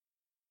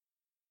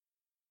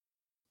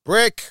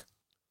Brick,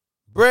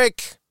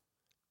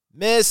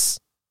 miss,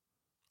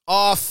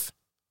 off,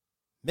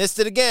 missed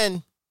it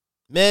again,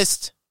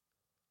 missed.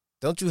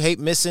 Don't you hate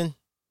missing?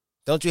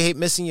 Don't you hate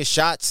missing your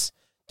shots?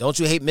 Don't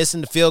you hate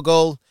missing the field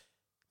goal?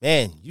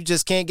 Man, you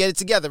just can't get it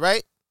together,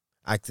 right?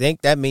 I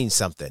think that means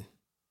something.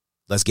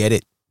 Let's get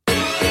it.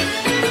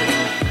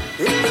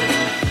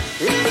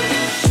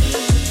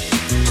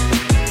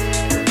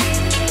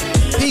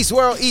 Peace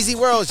world, easy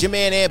world. It's your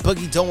man, Ant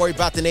Boogie. Don't worry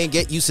about the name.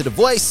 Get used to the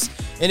voice.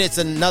 And it's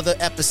another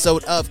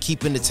episode of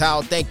Keeping the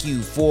Towel. Thank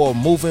you for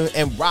moving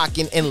and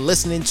rocking and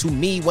listening to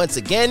me once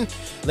again.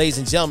 Ladies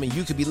and gentlemen,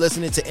 you could be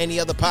listening to any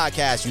other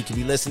podcast. You could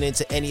be listening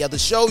to any other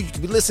show. You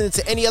could be listening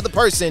to any other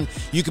person.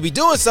 You could be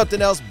doing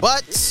something else,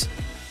 but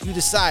you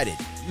decided,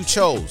 you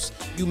chose,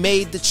 you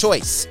made the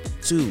choice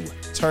to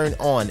turn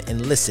on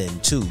and listen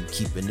to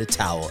Keeping the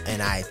Towel.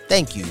 And I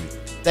thank you.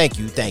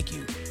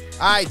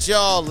 All right,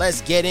 y'all,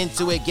 let's get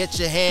into it. Get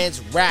your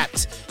hands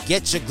wrapped.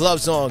 Get your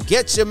gloves on.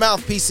 Get your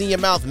mouthpiece in your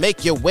mouth.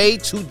 Make your way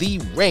to the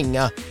ring.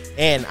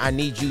 And I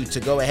need you to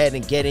go ahead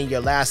and get in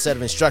your last set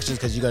of instructions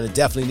because you're going to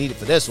definitely need it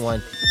for this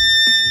one.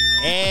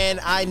 And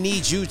I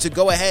need you to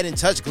go ahead and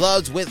touch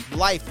gloves with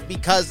life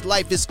because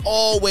life is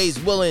always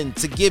willing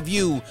to give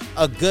you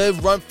a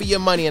good run for your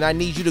money. And I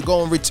need you to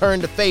go and return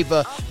the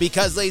favor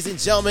because, ladies and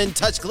gentlemen,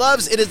 touch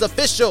gloves. It is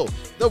official.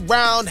 The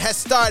round has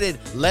started.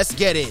 Let's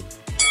get it.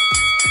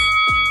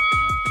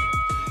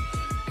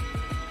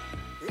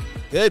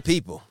 Good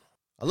people.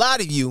 A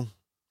lot of you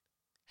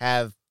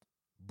have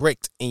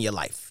bricked in your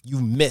life. You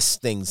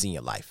missed things in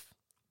your life.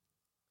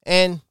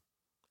 And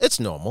it's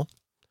normal.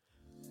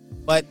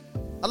 But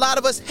a lot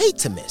of us hate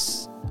to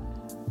miss.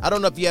 I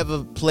don't know if you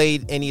ever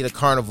played any of the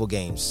carnival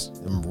games,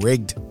 them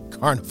rigged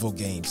carnival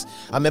games.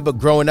 I remember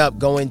growing up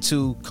going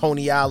to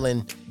Coney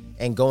Island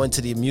and going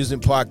to the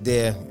amusement park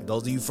there.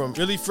 Those of you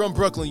from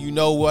Brooklyn, you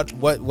know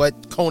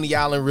what Coney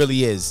Island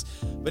really is.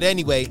 But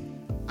anyway,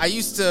 I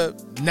used to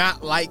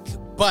not like,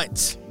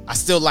 but I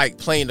still like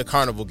playing the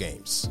carnival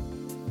games.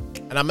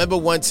 And I remember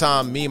one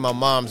time, me and my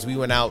moms, we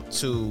went out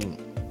to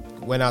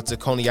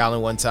Coney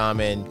Island one time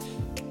and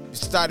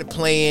started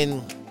playing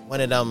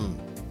one of them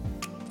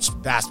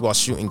basketball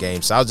shooting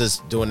games. So I was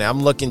just doing that.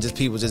 I'm looking, just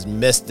people just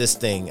missed this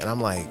thing. And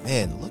I'm like,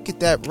 man, look at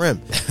that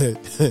rim.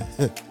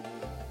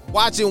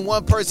 Watching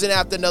one person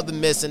after another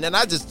miss. And then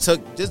I just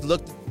looked at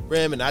the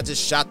rim and I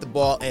just shot the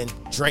ball and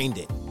drained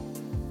it.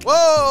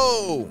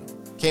 Whoa!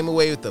 Came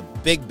away with a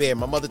big bear.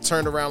 My mother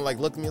turned around,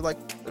 looked at me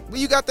like, where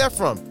you got that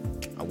from?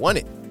 I won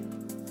it.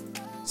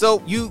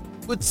 So you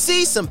would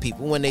see some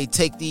people when they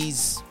take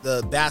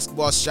the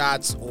basketball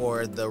shots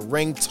or the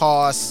ring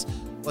toss.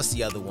 What's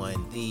the other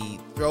one? The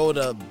throw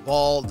the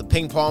ball, the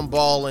ping pong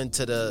ball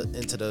into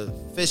the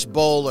fish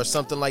bowl or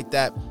something like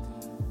that.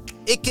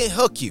 It can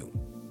hook you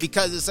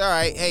because it's all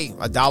right. Hey,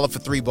 $1 for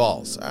 3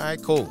 balls. All right,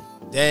 cool.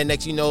 Then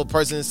next you know, a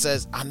person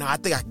says, I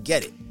think I can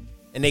get it.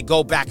 And they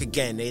go back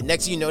again.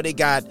 Next you know, they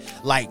got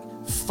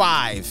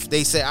 5.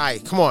 They say, all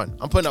right, come on,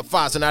 I'm putting up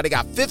 5. So now they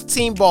got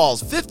 15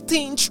 balls,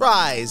 15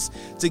 tries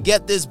to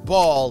get this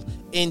ball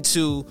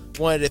into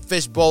one of the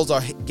fish bowls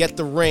or get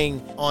the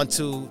ring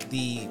onto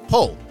the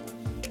pole.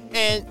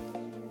 And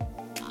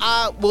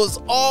I was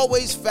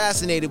always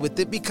fascinated with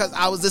it because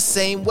I was the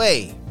same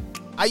way.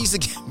 I used to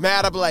get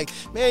mad. I'd be like,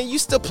 man, you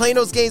still playing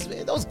those games?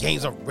 Man, those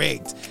games are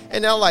rigged.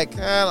 And they're like,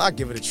 I'll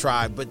give it a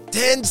try. But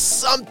then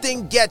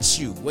something gets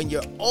you when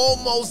you're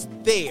almost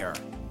there.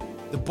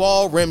 The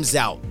ball rims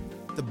out.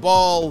 The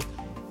ball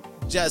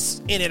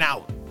just in and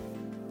out.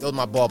 Those are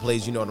my ball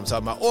plays, you know what I'm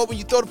talking about. Or when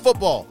you throw the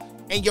football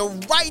and you're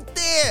right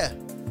there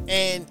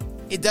and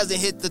it doesn't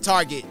hit the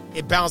target,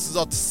 it bounces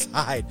off the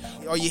side.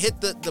 Or you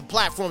hit the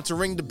platform to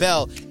ring the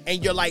bell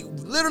and you're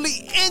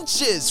literally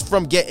inches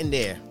from getting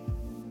there.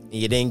 And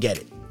you didn't get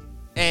it.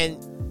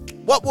 And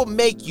what will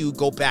make you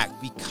go back?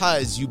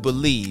 Because you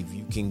believe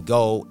you can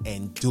go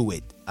and do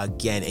it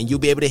again and you'll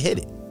be able to hit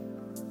it.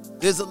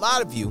 There's a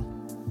lot of you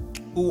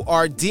who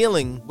are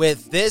dealing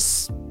with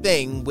this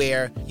thing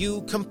where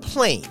you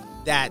complain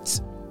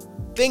that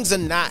things are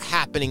not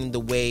happening the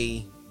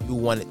way you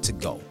want it to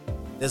go.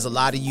 There's a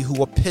lot of you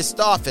who are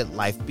pissed off at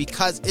life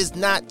because it's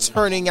not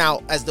turning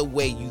out as the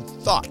way you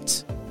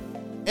thought.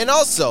 And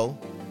also,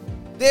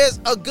 there's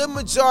a good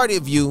majority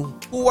of you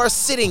who are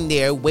sitting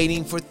there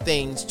waiting for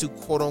things to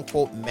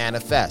quote-unquote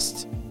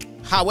manifest.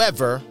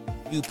 However,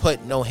 you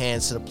put no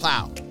hands to the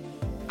plow.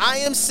 I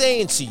am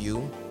saying to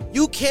you,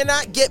 you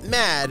cannot get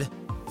mad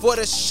for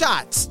the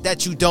shots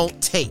that you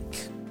don't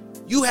take.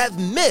 You have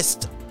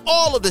missed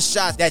all of the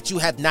shots that you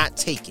have not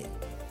taken.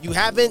 You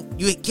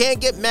can't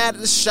get mad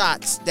at the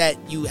shots that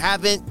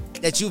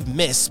you've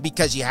missed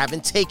because you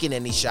haven't taken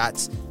any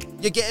shots.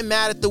 You're getting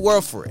mad at the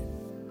world for it.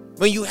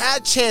 When you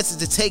had chances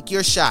to take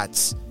your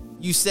shots,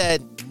 you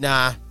said,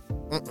 nah,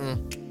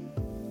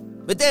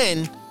 But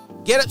then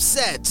get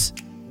upset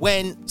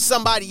when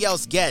somebody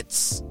else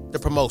gets the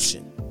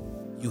promotion.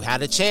 You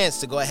had a chance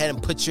to go ahead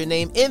and put your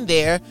name in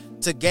there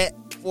to get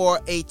for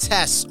a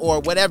test or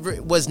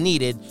whatever was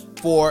needed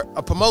for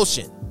a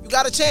promotion. You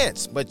got a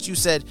chance, but you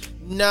said,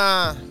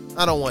 nah,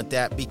 I don't want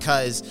that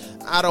because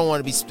I don't want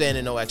to be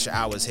spending no extra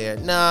hours here.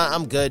 Nah,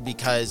 I'm good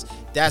because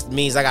that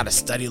means I got to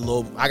study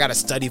I got to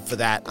study for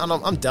that.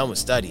 I'm done with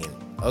studying.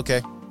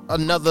 Okay.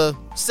 Another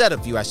set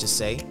of you, I should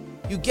say.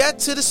 You get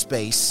to the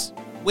space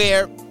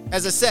where,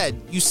 as I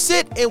said, you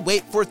sit and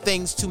wait for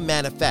things to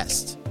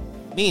manifest.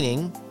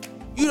 Meaning,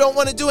 you don't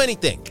want to do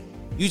anything.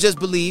 You just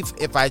believe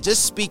if I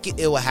just speak it,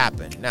 it will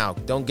happen. Now,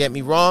 don't get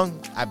me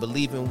wrong. I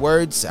believe in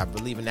words. I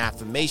believe in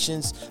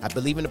affirmations. I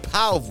believe in the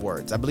power of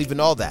words. I believe in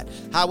all that.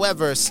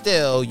 However,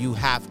 still, you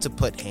have to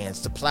put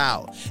hands to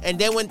plow. And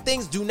then when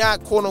things do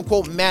not, quote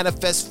unquote,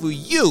 manifest for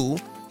you,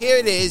 here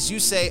it is. You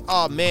say,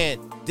 oh man,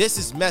 this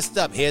is messed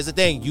up. Here's the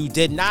thing. You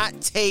did not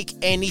take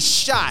any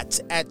shot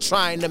at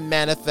trying to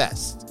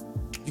manifest.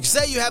 You can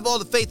say you have all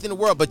the faith in the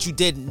world, but you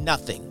did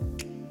nothing.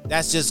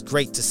 That's just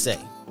great to say.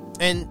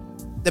 And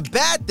the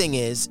bad thing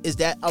is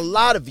that a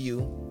lot of you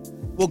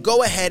will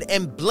go ahead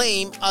and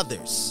blame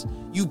others.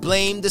 You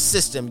blame the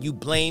system. You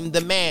blame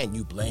the man.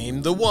 You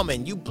blame the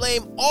woman. You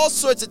blame all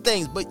sorts of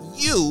things, but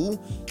you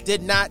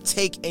did not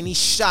take any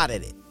shot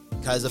at it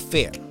because of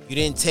fear. You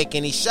didn't take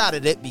any shot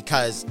at it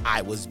because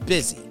I was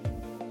busy.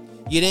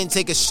 You didn't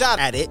take a shot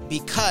at it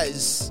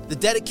because the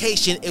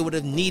dedication it would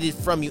have needed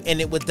from you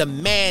and it would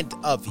demand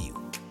of you.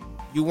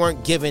 You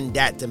weren't given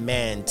that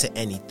demand to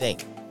anything.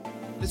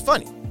 It's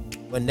funny.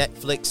 When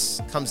Netflix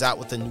comes out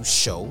with a new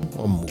show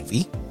or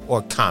movie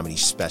or comedy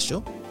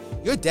special,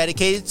 you're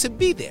dedicated to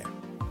be there.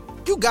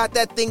 You got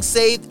that thing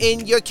saved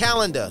in your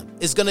calendar.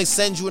 It's going to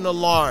send you an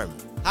alarm.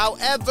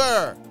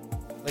 However,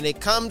 when it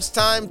comes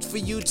time for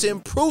you to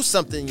improve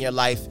something in your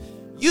life,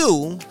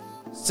 you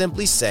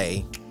simply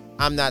say,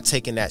 I'm not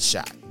taking that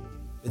shot.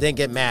 But then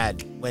get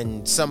mad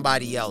when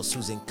somebody else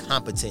who's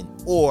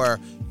incompetent or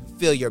you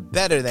feel you're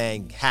better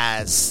than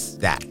has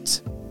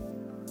that.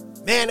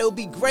 Man, it would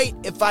be great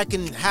if I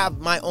can have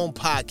my own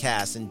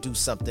podcast and do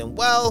something.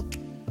 Well,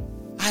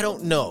 I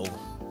don't know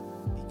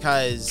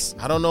because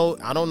I don't know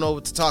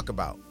what to talk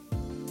about.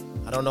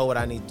 I don't know what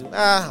I need to do.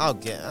 I'm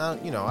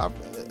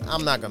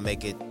not going to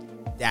make it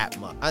that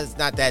much. It's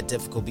not that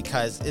difficult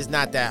because it's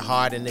not that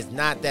hard and it's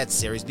not that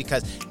serious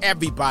because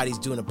everybody's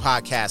doing a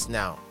podcast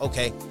now,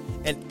 okay?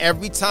 And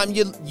every time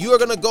you're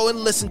going to go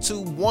and listen to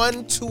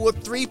 1, 2, or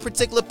 3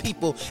 particular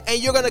people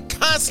and you're going to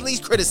constantly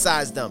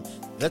criticize them.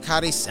 Look how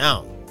they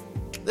sound.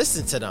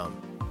 Listen to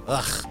them.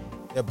 Ugh,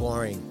 they're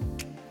boring.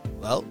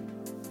 Well,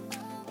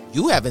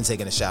 you haven't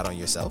taken a shot on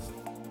yourself.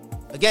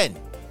 Again,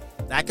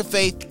 lack of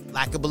faith,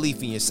 lack of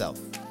belief in yourself.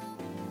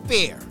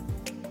 Fear.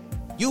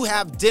 You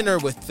have dinner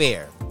with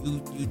fear.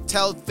 You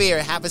tell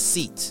fear, have a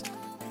seat.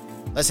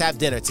 Let's have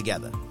dinner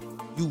together.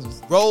 You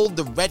roll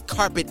the red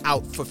carpet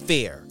out for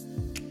fear.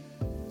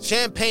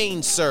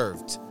 Champagne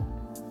served.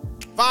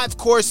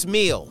 5-course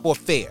meal for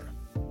fear.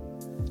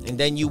 And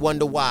then you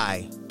wonder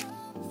why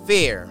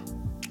fear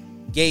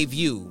gave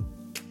you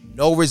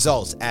no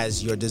results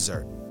as your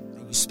dessert.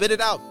 And you spit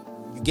it out.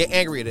 You get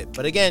angry at it.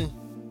 But again,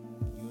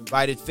 you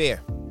invited fear.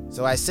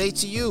 So I say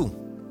to you,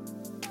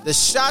 the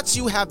shots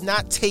you have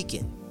not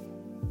taken,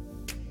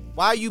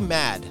 why are you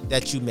mad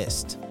that you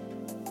missed?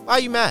 Why are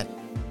you mad?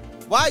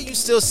 Why are you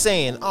still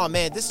saying, oh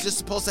man, this is just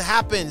supposed to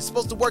happen. It's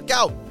supposed to work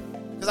out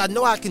because I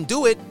know I can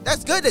do it.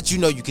 That's good that you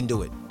know you can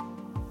do it.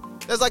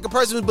 That's like a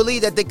person who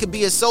believes that they could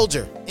be a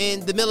soldier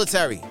in the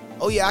military.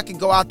 Oh yeah, I can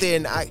go out there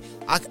and I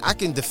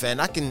can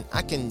defend. I think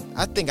I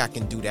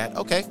can do that.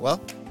 Okay,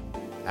 well,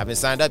 haven't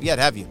signed up yet,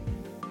 have you?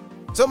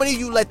 So many of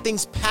you let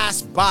things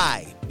pass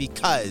by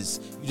because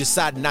you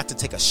decided not to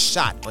take a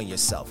shot on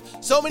yourself.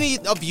 So many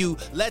of you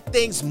let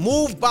things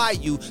move by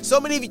you. So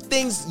many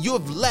things you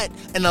have let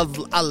and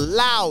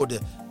allowed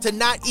to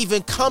not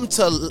even come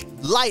to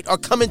light or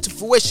come into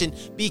fruition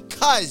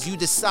because you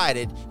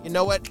decided, you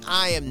know what?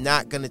 I am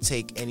not going to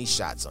take any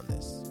shots on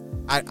this.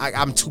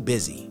 I'm too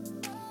busy.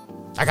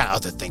 I got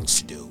other things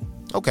to do.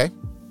 Okay.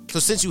 So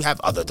since you have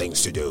other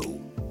things to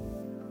do,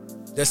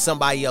 there's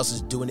somebody else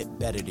is doing it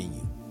better than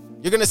you.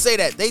 You're going to say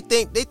that. They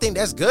think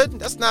that's good.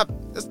 That's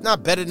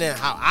not better than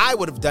how I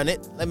would have done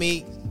it. Let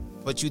me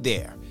put you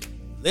there.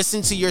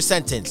 Listen to your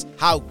sentence.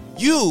 How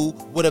you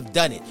would have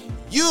done it.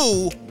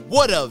 You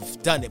would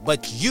have done it,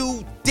 but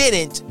you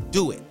didn't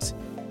do it.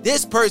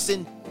 This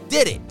person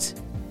did it.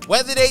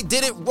 Whether they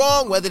did it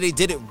wrong, whether they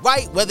did it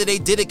right, whether they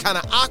did it kind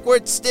of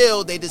awkward,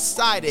 still they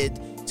decided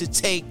to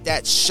take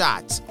that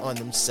shot on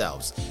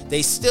themselves.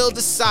 They still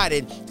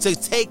decided to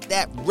take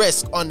that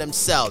risk on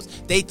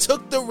themselves. They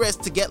took the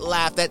risk to get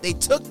laughed at. They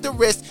took the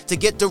risk to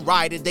get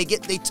derided. They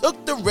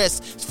took the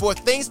risk for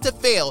things to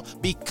fail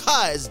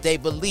because they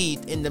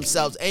believed in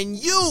themselves. And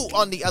you,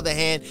 on the other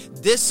hand,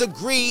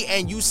 disagree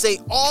and you say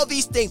all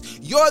these things.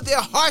 You're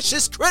their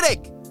harshest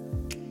critic.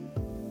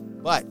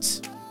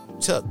 But you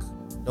took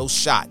no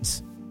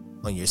shot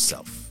on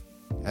yourself.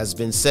 Has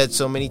been said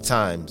so many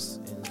times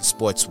in the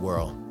sports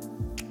world.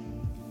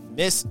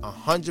 Miss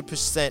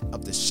 100%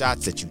 of the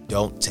shots that you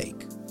don't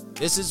take.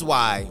 This is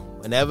why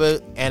whenever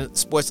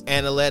sports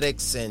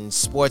analytics and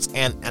sports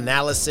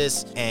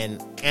analysis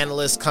and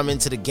analysts come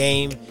into the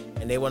game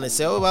and they want to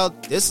say, oh, well,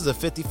 this is a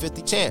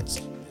 50-50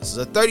 chance. This is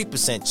a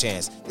 30%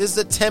 chance. This is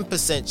a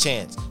 10%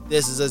 chance.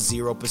 This is a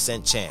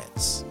 0%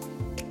 chance.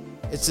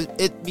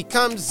 It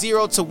becomes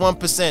 0 to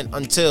 1%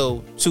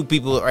 until two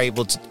people were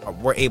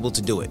able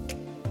to do it.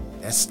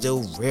 That's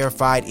still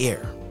rarefied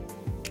air.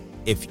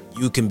 If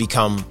you can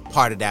become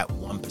part of that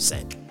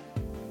 1%,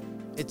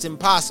 it's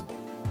impossible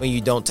when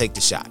you don't take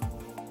the shot.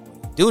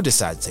 When you do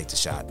decide to take the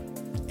shot,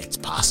 it's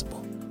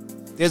possible.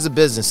 There's a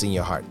business in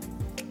your heart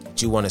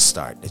that you want to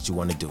start, that you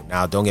want to do.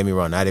 Now, don't get me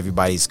wrong. Not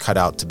everybody's cut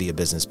out to be a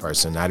business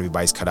person. Not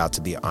everybody's cut out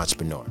to be an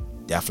entrepreneur.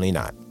 Definitely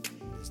not.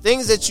 There's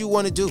things that you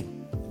want to do.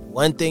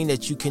 One thing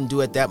that you can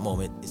do at that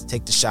moment is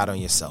take the shot on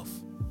yourself.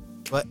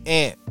 But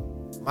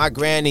my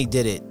granny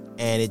did it,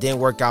 and it didn't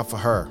work out for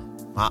her.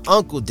 My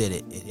uncle did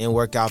it. It didn't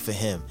work out for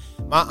him.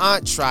 My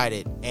aunt tried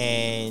it,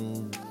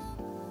 and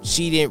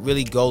she didn't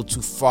really go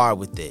too far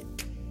with it.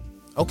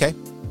 Okay,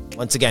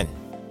 once again,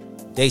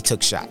 they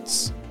took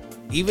shots.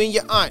 Even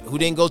your aunt, who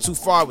didn't go too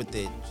far with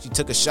it, she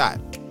took a shot.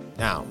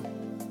 Now,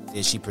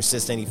 did she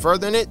persist any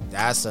further in it?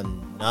 That's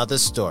another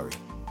story.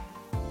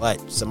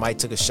 But somebody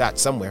took a shot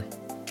somewhere.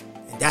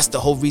 And that's the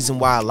whole reason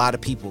why a lot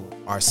of people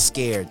are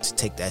scared to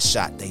take that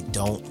shot. They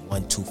don't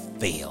want to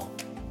fail.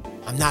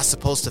 I'm not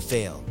supposed to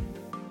fail.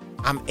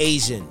 I'm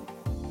Asian.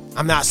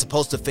 I'm not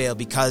supposed to fail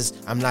because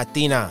I'm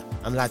Latina.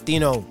 I'm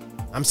Latino.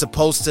 I'm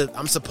supposed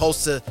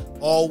to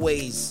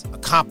always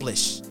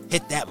accomplish,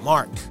 hit that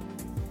mark.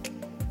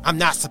 I'm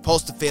not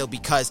supposed to fail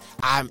because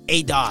I'm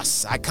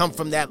ADOS. I come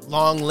from that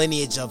long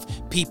lineage of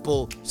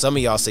people. Some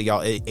of y'all say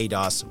y'all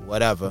ADOS,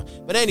 whatever.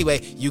 But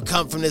anyway, you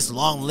come from this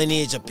long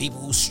lineage of people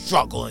who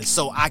struggle, and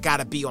so I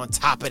gotta be on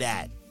top of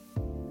that.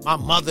 My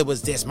mother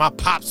was this, my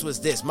pops was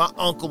this, my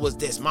uncle was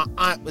this, my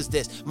aunt was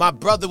this, my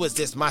brother was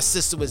this, my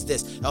sister was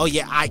this. Oh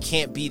yeah, I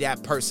can't be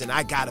that person.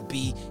 I gotta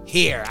be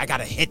here. I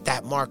gotta hit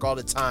that mark all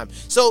the time.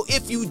 So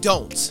if you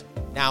don't,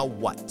 now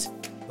what?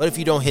 What if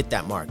you don't hit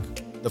that mark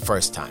the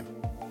first time?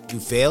 You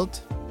failed?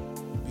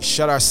 We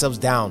shut ourselves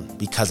down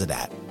because of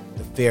that.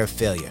 The fear of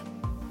failure.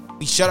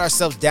 We shut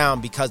ourselves down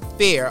because of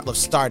fear of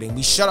starting.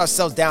 We shut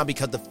ourselves down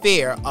because of the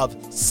fear of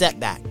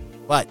setback.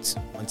 But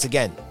once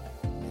again,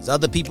 there's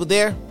other people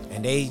there,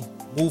 and they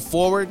move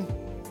forward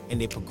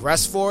and they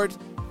progress forward.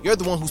 You're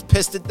the one who's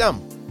pissed at them.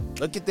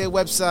 Look at their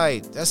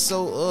website. That's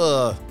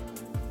so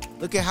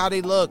Look at how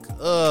they look.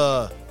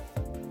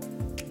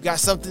 You got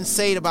something to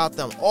say about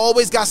them.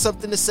 Always got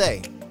something to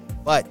say.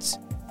 But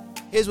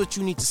here's what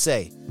you need to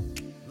say.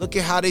 Look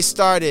at how they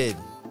started.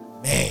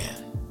 Man.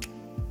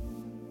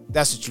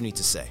 That's what you need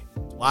to say.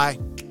 Why?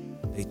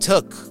 They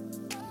took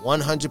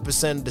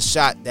 100% of the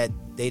shot that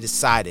they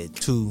decided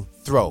to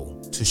throw,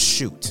 to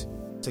shoot.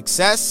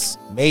 Success?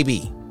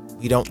 Maybe.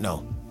 We don't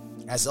know.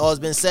 As always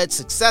been said,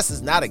 success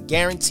is not a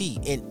guarantee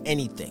in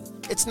anything.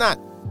 It's not.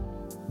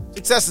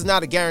 Success is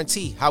not a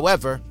guarantee.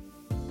 However,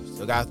 you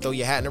still got to throw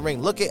your hat in the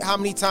ring. Look at how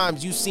many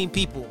times you've seen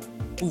people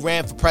who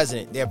ran for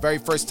president their very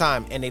first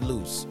time and they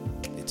lose.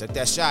 They took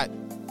that shot.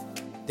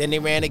 Then they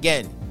ran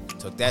again.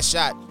 Took that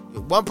shot.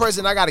 One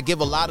person I got to give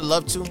a lot of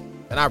love to,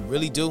 and I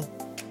really do,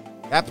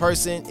 that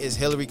person is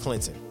Hillary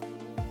Clinton.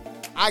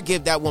 I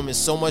give that woman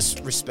so much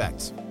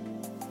respect.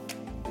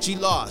 She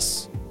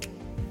lost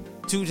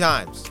 2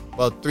 times.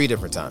 Well, 3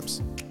 different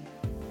times.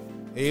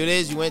 Here it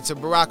is. You went to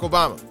Barack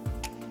Obama.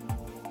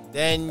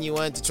 Then you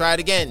went to try it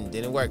again.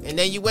 Didn't work. And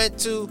then you went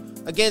to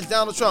against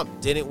Donald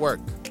Trump. Didn't work.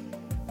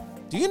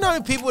 Do you know how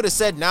many people would have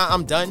said, nah,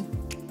 I'm done?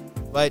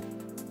 But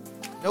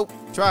nope,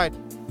 tried.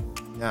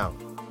 Now,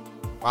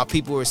 while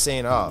people were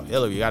saying, oh,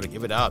 Hillary, you got to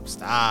give it up.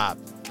 Stop.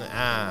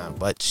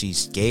 But she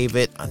gave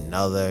it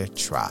another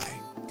try.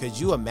 Could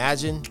you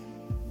imagine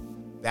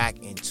back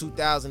in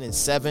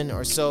 2007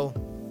 or so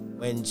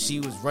when she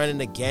was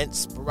running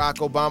against Barack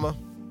Obama,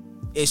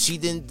 if she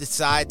didn't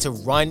decide to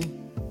run,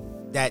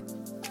 that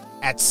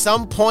at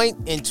some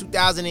point in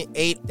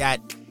 2008 that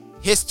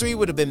history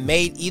would have been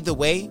made either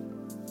way?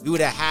 We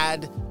would have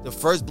had the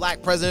first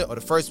black president or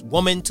the first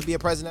woman to be a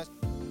president.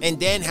 And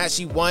then had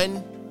she won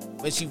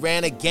when she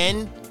ran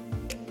again,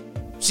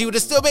 she would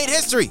have still made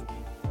history.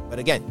 But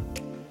again,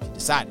 she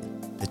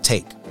decided to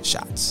take her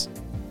shots.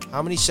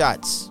 How many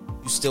shots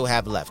you still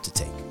have left to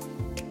take?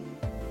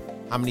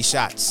 How many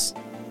shots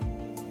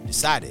you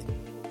decided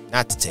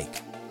not to take?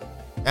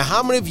 And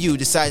how many of you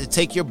decided to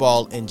take your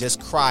ball and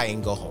just cry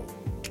and go home?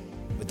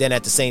 But then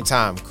at the same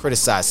time,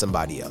 criticize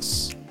somebody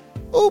else.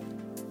 Oop.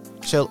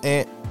 Chill,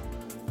 Ant.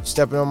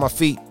 Stepping on my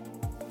feet.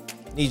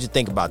 Need you to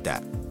think about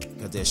that.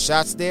 Because there's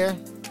shots there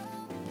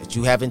that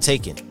you haven't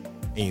taken.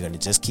 And you're going to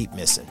just keep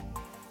missing.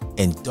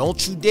 And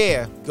don't you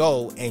dare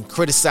go and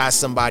criticize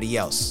somebody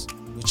else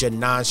with your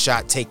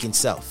non-shot taking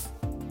self.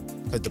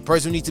 Because the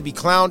person who needs to be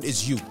clowned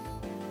is you.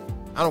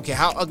 I don't care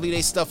how ugly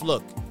they stuff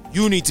look.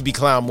 You need to be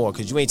clowned more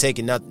because you ain't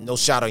taking no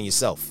shot on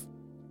yourself.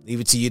 Leave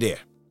it to you there.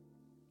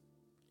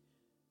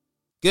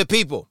 Good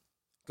people,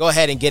 go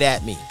ahead and get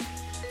at me.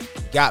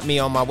 Got me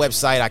on my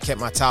website,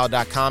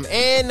 ikeptmytowel.com,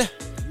 and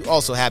you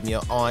also have me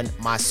on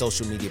my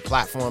social media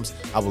platforms.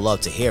 I would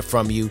love to hear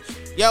from you.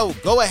 Yo,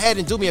 go ahead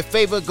and do me a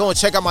favor. Go and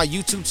check out my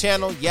YouTube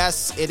channel.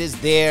 Yes, it is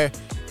there.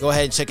 Go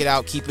ahead and check it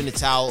out. Keeping the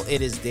Towel,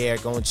 it is there.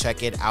 Go and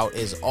check it out.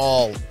 It's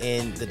all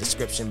in the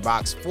description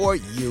box for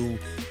you.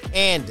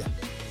 And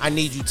I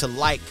need you to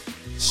like,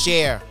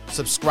 share,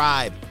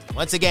 subscribe.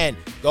 Once again,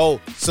 go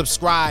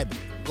subscribe,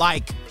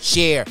 like,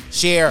 share,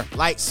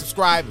 like,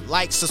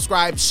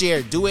 subscribe,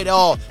 share. Do it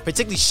all,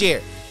 particularly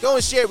share. Go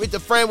and share it with a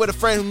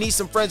friend who needs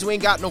some friends who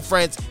ain't got no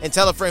friends, and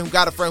tell a friend who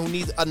got a friend who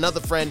needs another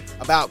friend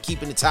about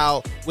Keeping the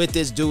Towel with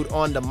this dude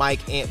on the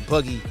mic, Ant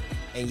Boogie.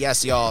 And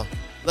yes, y'all,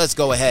 let's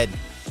go ahead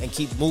and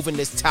keep moving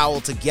this towel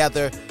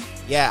together.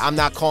 Yeah, I'm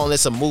not calling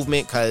this a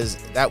movement because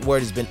that word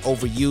has been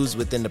overused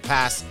within the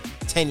past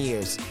 10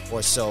 years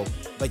or so.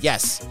 But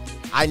yes,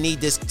 I need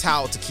this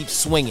towel to keep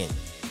swinging.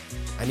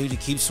 I need to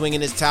keep swinging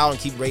this towel and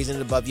keep raising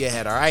it above your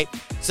head, all right?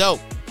 So,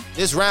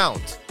 this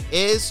round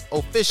is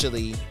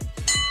officially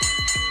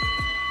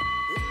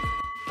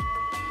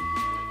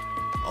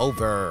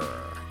over.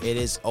 It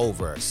is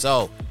over.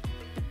 So,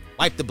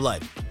 wipe the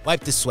blood,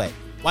 wipe the sweat,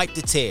 wipe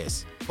the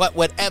tears. But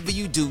whatever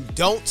you do,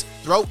 don't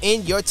throw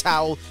in your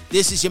towel.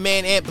 This is your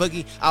man, Ant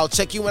Boogie. I'll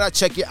check you when I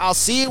check you. I'll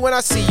see you when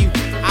I see you.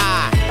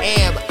 I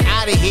am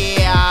out of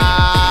here.